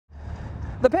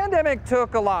The pandemic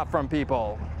took a lot from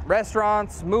people.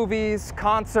 Restaurants, movies,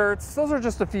 concerts, those are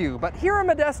just a few. But here in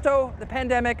Modesto, the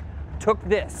pandemic took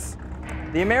this.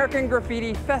 The American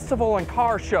Graffiti Festival and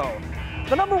Car Show,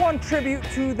 the #1 tribute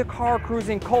to the car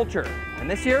cruising culture. And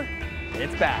this year,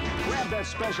 it's back. Grab that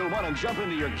special one and jump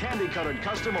into your candy-colored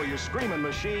custom or your screaming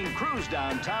machine, cruise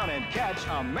downtown and catch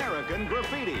American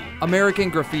Graffiti.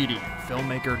 American Graffiti,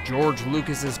 filmmaker George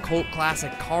Lucas's cult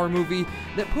classic car movie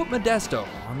that put Modesto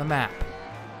on the map.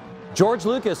 George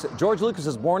Lucas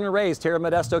was born and raised here in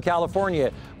Modesto, California.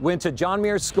 Went to John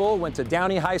Muir School, went to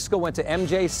Downey High School, went to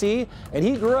MJC, and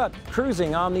he grew up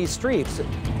cruising on these streets.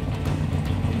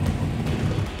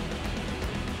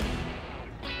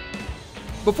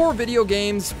 Before video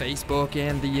games, Facebook,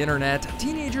 and the internet,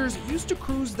 teenagers used to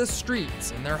cruise the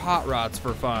streets in their hot rods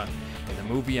for fun. And the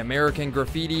movie American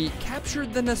Graffiti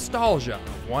captured the nostalgia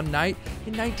of one night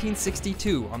in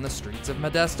 1962 on the streets of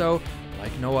Modesto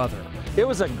like no other. It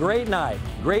was a great night,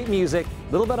 great music,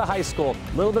 a little bit of high school,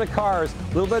 a little bit of cars,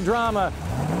 a little bit of drama.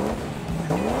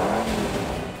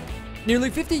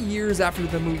 Nearly 50 years after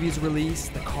the movie's release,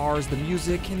 the cars, the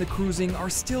music, and the cruising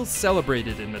are still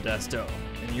celebrated in Modesto.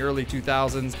 In the early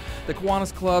 2000s, the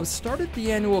Kiwanis Club started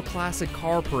the annual Classic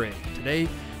Car Parade. Today,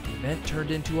 the event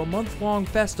turned into a month-long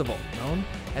festival known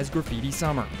as Graffiti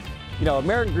Summer. You know,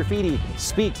 American Graffiti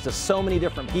speaks to so many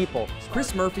different people.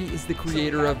 Chris Murphy is the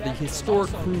creator of the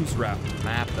historic cruise route, a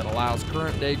map that allows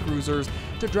current-day cruisers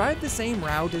to drive the same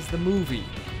route as the movie.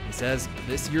 He says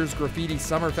this year's Graffiti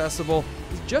Summer Festival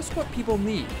is just what people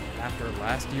need after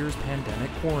last year's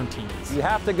pandemic quarantines. You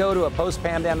have to go to a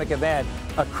post-pandemic event.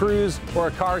 A cruise or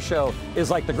a car show is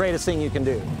like the greatest thing you can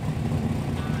do.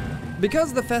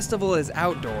 Because the festival is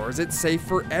outdoors, it's safe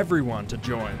for everyone to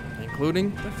join,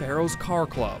 including the Pharaoh's Car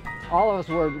Club. All of us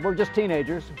we're just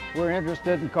teenagers. We're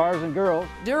interested in cars and girls.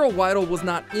 Daryl Weidel was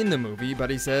not in the movie, but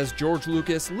he says George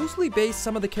Lucas loosely based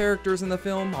some of the characters in the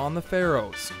film on the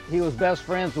Pharaohs. He was best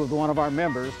friends with one of our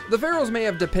members. The Pharaohs may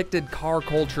have depicted car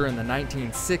culture in the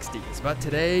 1960s, but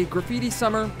today, Graffiti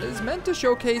Summer is meant to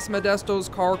showcase Modesto's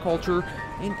car culture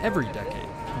in every decade.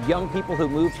 Young people who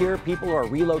moved here, people who are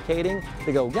relocating,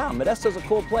 they go, yeah, Modesto's a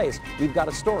cool place. We've got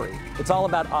a story. It's all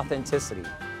about authenticity.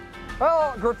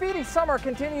 Well, Graffiti Summer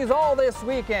continues all this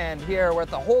weekend here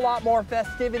with a whole lot more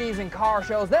festivities and car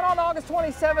shows. Then on August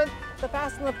 27th, the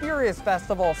Fast and the Furious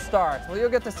Festival starts, where you'll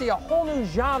get to see a whole new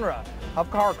genre of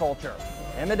car culture.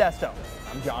 In Modesto,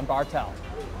 I'm John Bartell.